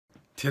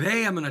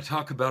Today I'm going to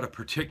talk about a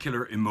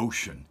particular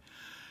emotion,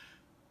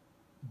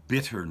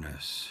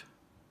 bitterness.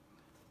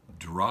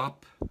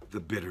 Drop the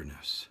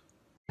bitterness.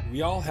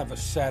 We all have a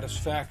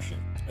satisfaction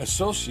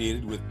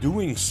associated with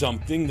doing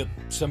something that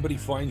somebody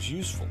finds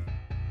useful.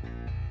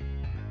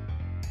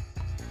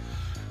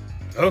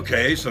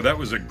 Okay, so that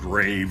was a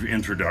grave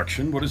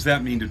introduction. What does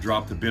that mean to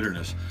drop the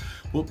bitterness?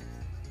 Well,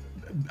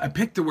 I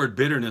picked the word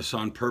bitterness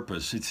on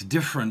purpose. It's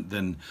different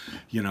than,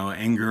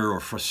 anger or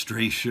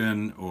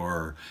frustration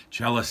or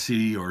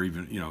jealousy or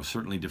even,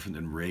 certainly different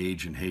than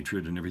rage and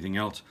hatred and everything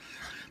else.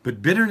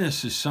 But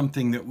bitterness is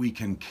something that we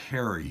can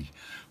carry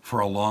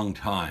for a long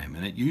time,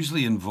 and it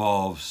usually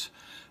involves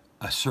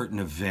a certain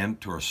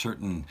event or a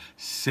certain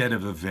set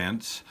of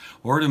events,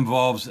 or it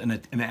involves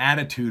an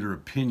attitude or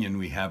opinion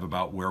we have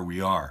about where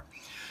we are.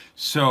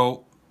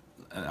 So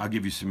I'll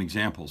give you some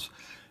examples.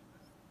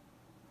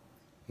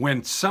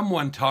 When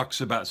someone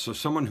talks about,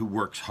 someone who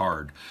works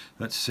hard,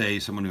 let's say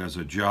someone who has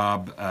a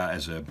job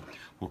as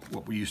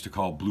what we used to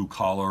call blue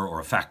collar or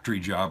a factory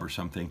job or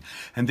something,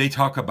 and they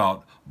talk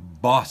about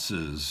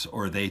bosses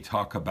or they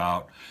talk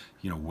about,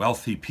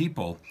 wealthy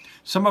people,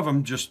 some of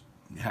them just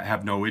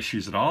have no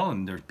issues at all,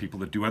 and there's people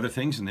that do other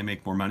things and they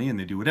make more money and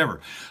they do whatever.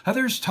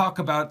 Others talk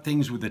about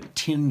things with a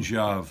tinge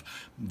of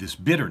this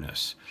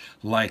bitterness,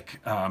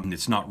 like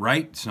it's not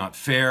right, it's not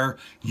fair,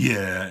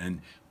 and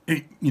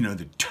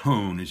the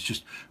tone is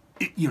just,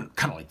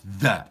 kind of like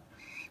that.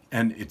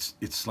 And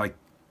it's like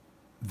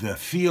the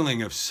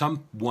feeling of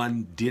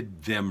someone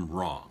did them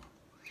wrong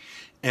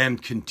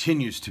and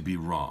continues to be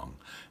wrong.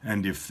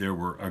 And if there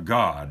were a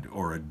God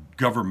or a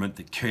government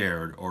that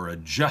cared or a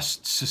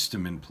just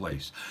system in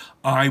place,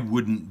 I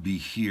wouldn't be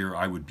here,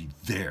 I would be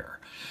there.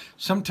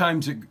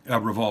 Sometimes it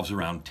revolves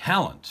around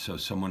talent. So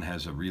someone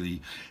has a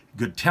really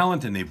good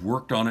talent and they've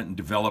worked on it and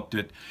developed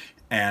it,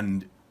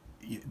 and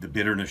the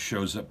bitterness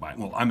shows up by,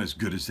 well, I'm as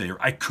good as they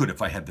are. I could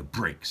if I had the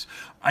breaks.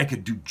 I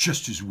could do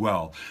just as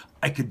well.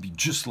 I could be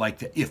just like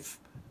the if.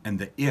 And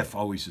the if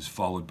always is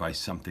followed by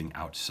something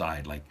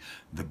outside, like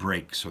the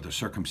breaks or the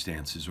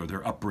circumstances or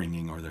their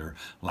upbringing or their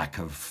lack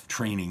of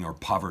training or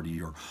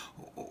poverty or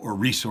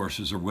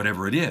resources or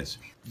whatever it is.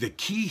 The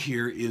key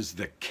here is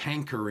the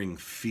cankering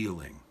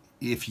feeling.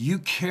 If you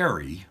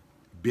carry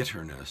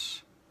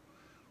bitterness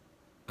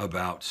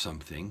about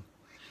something,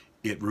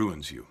 it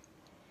ruins you.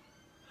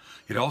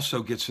 It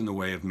also gets in the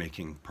way of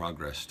making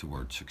progress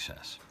toward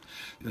success.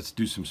 Let's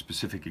do some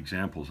specific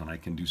examples, and I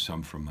can do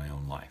some from my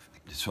own life.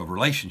 So a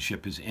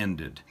relationship is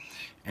ended,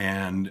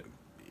 and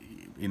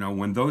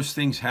when those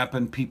things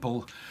happen,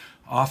 people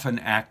often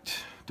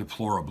act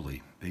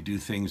deplorably. They do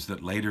things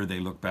that later they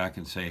look back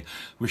and say,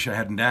 wish I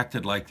hadn't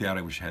acted like that,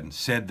 I wish I hadn't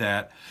said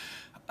that.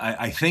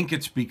 I think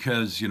it's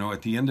because,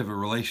 at the end of a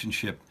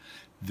relationship,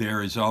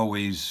 there is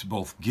always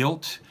both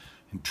guilt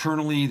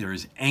internally, there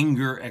is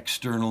anger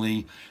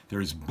externally, there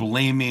is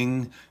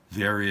blaming,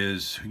 there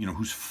is,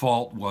 whose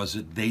fault was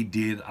it? They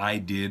did, I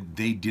did,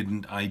 they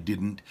didn't, I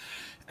didn't.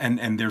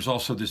 And there's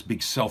also this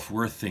big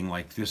self-worth thing,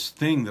 like this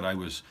thing that I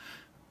was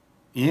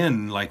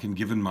in, like, and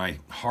given my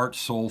heart,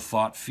 soul,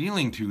 thought,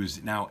 feeling to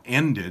is now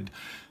ended.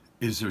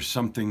 Is there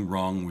something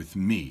wrong with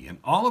me? And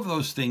all of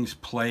those things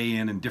play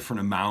in different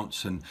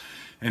amounts and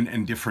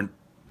different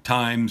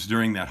times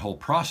during that whole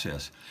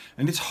process.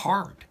 And it's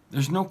hard.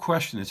 There's no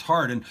question it's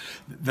hard. And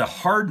the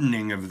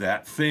hardening of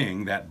that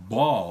thing, that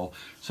ball,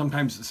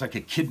 sometimes it's like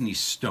a kidney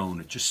stone.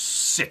 It just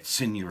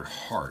sits in your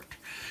heart.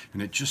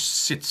 And it just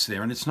sits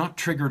there. And it's not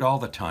triggered all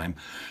the time.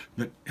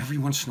 But every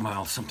once in a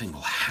while, something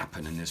will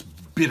happen. And this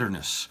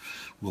bitterness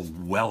will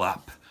well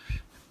up.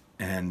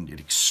 And it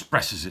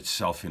expresses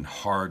itself in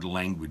hard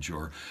language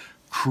or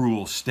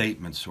cruel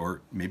statements.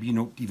 Or maybe you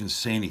don't even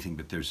say anything,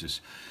 but there's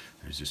this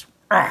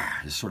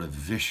sort of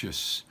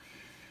vicious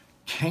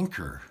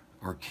canker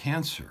or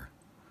cancer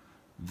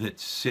that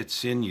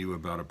sits in you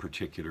about a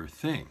particular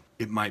thing.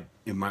 It might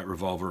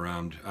revolve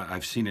around,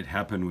 I've seen it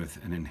happen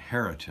with an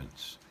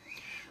inheritance,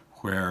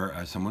 where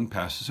someone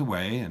passes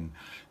away and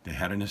they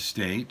had an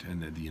estate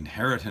and the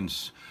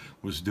inheritance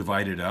was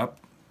divided up,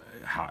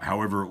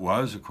 however it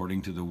was,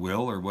 according to the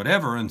will or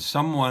whatever, and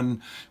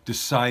someone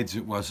decides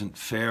it wasn't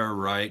fair,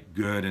 right,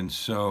 good, and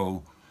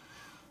so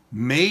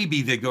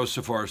maybe they go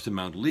so far as to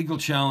mount legal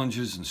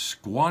challenges and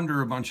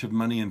squander a bunch of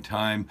money and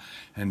time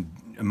and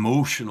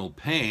emotional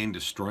pain,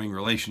 destroying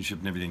relationship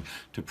and everything,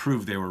 to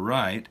prove they were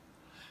right.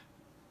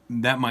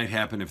 That might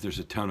happen if there's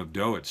a ton of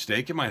dough at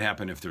stake. It might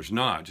happen if there's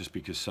not, just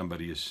because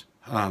somebody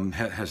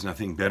has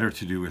nothing better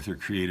to do with their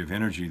creative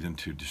energy than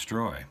to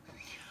destroy.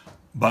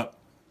 But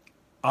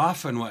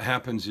often what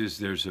happens is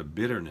there's a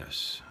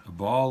bitterness, a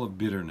ball of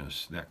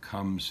bitterness that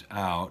comes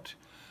out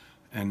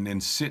and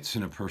then sits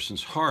in a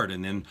person's heart.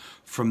 And then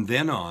from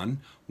then on,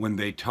 when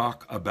they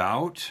talk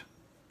about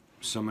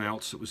someone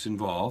else that was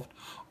involved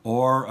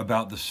or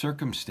about the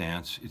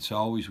circumstance, it's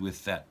always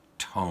with that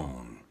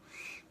tone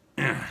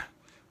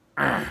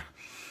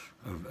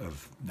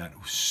of that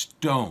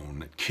stone,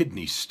 that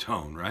kidney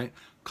stone, right?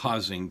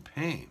 Causing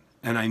pain.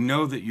 And I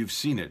know that you've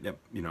seen it.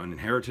 An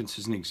inheritance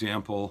is an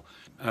example.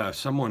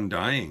 Someone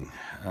dying,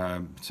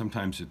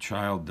 sometimes a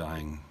child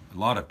dying A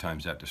lot of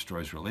times that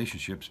destroys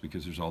relationships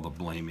because there's all the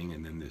blaming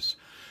and then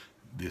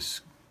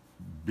this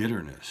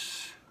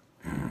bitterness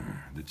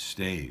that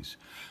stays.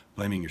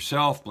 Blaming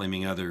yourself,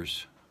 blaming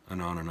others,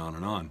 and on and on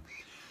and on.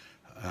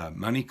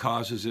 Money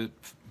causes it,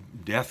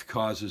 death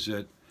causes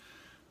it,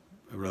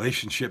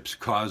 relationships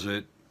cause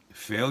it,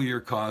 failure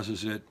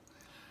causes it,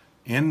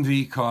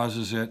 envy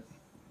causes it,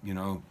 you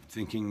know,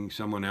 thinking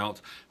someone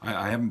else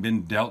I haven't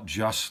been dealt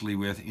justly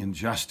with,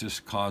 injustice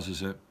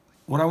causes it.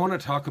 What I want to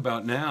talk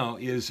about now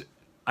is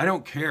I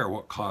don't care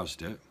what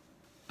caused it.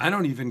 I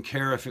don't even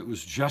care if it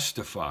was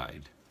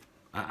justified.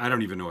 I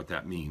don't even know what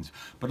that means.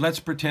 But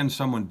let's pretend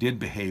someone did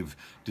behave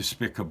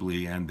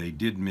despicably and they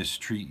did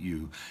mistreat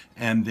you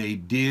and they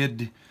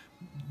did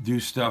do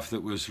stuff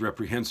that was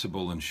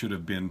reprehensible and should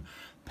have been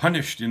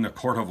punished in the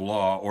court of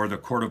law or the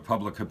court of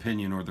public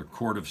opinion or the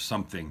court of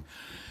something.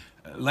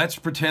 Let's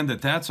pretend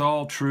that that's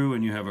all true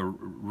and you have a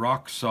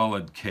rock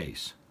solid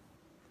case.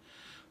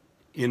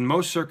 In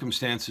most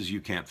circumstances, you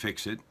can't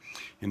fix it.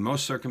 In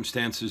most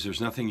circumstances,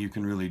 there's nothing you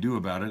can really do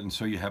about it, and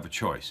so you have a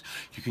choice.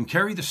 You can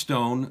carry the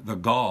stone, the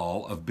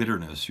gall of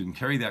bitterness. You can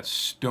carry that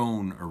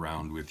stone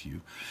around with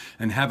you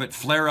and have it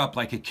flare up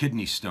like a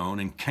kidney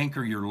stone and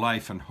canker your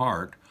life and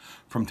heart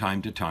from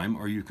time to time,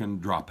 or you can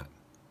drop it.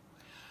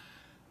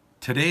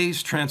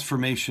 Today's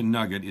transformation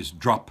nugget is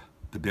drop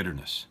the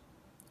bitterness.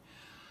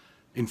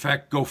 In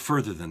fact, go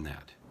further than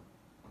that.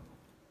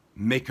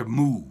 Make a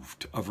move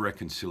of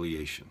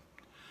reconciliation.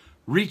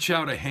 Reach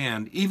out a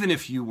hand even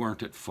if you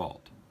weren't at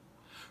fault.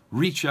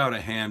 Reach out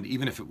a hand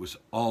even if it was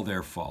all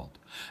their fault.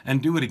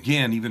 And do it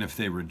again even if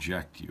they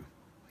reject you.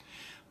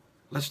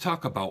 Let's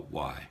talk about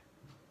why.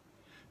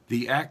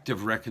 The act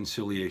of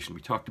reconciliation,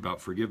 we talked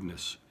about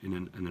forgiveness in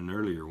an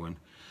earlier one,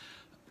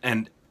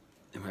 and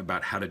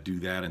about how to do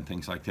that and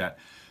things like that.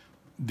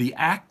 The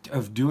act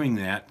of doing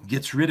that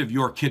gets rid of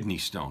your kidney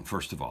stone,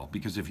 first of all,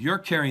 because if you're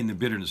carrying the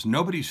bitterness,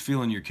 nobody's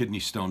feeling your kidney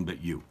stone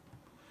but you.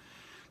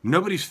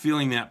 Nobody's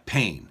feeling that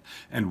pain.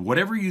 And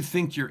whatever you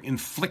think you're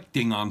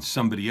inflicting on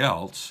somebody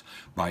else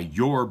by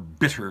your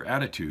bitter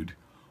attitude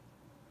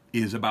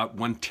is about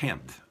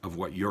 1/10 of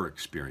what you're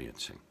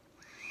experiencing.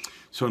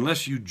 So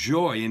unless you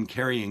joy in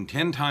carrying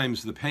 10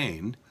 times the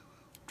pain,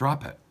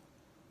 drop it.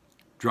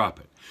 Drop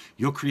it.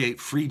 You'll create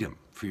freedom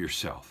for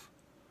yourself.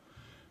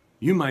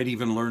 You might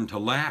even learn to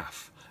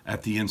laugh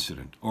at the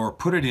incident or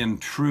put it in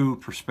true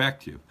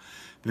perspective,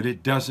 that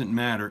it doesn't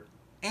matter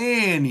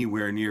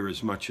anywhere near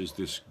as much as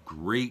this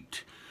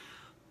great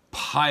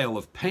pile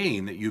of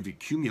pain that you've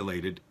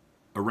accumulated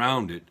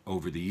around it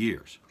over the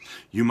years.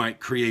 You might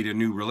create a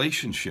new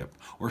relationship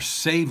or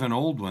save an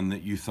old one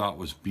that you thought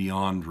was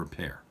beyond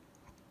repair,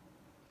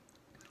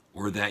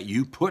 or that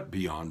you put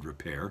beyond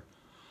repair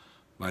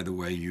by the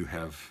way you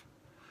have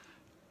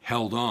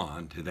held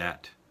on to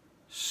that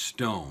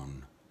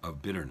stone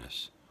of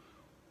bitterness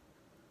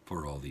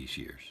for all these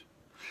years.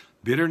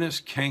 Bitterness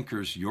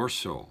cankers your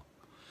soul.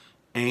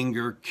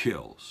 Anger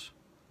kills.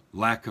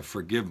 Lack of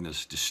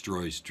forgiveness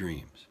destroys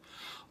dreams.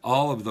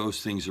 All of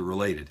those things are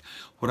related.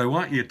 What I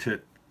want you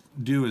to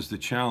do as the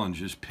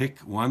challenge is pick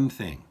one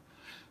thing,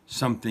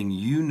 something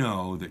you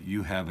know that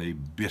you have a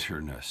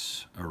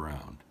bitterness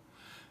around,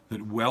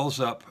 that wells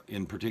up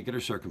in particular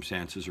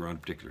circumstances around a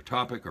particular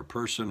topic or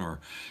person or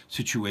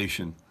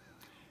situation,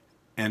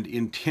 and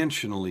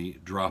intentionally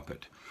drop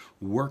it.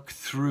 Work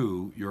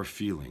through your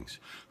feelings.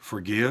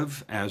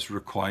 Forgive as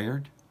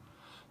required.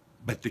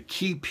 But the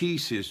key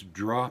piece is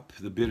drop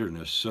the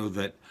bitterness so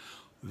that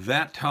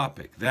that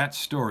topic, that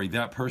story,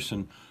 that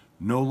person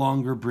no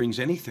longer brings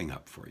anything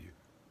up for you.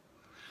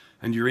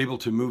 And you're able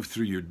to move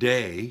through your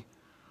day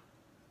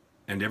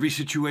and every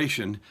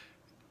situation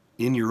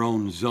in your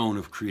own zone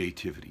of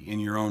creativity, in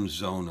your own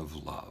zone of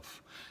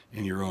love,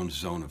 in your own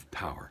zone of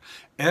power.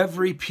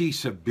 Every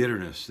piece of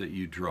bitterness that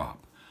you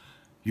drop,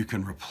 you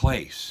can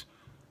replace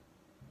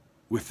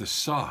with the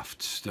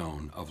soft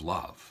stone of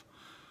love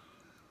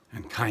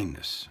and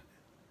kindness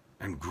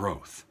and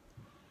growth.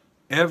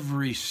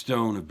 Every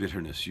stone of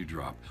bitterness you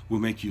drop will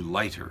make you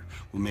lighter,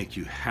 will make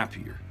you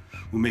happier,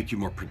 will make you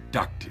more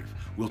productive,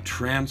 will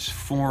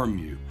transform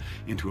you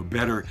into a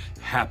better,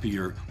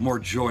 happier, more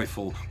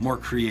joyful, more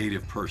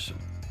creative person.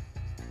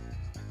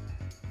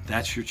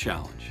 That's your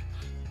challenge.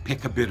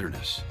 Pick a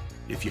bitterness.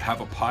 If you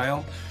have a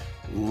pile,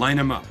 line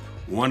them up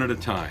one at a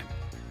time.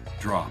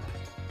 Drop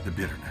the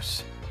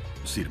bitterness.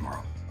 See you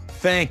tomorrow.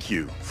 Thank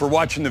you for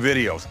watching the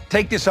videos.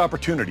 Take this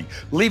opportunity,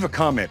 leave a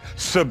comment,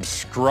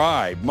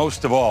 subscribe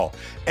most of all,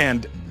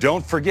 and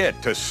don't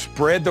forget to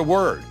spread the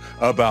word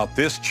about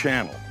this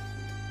channel.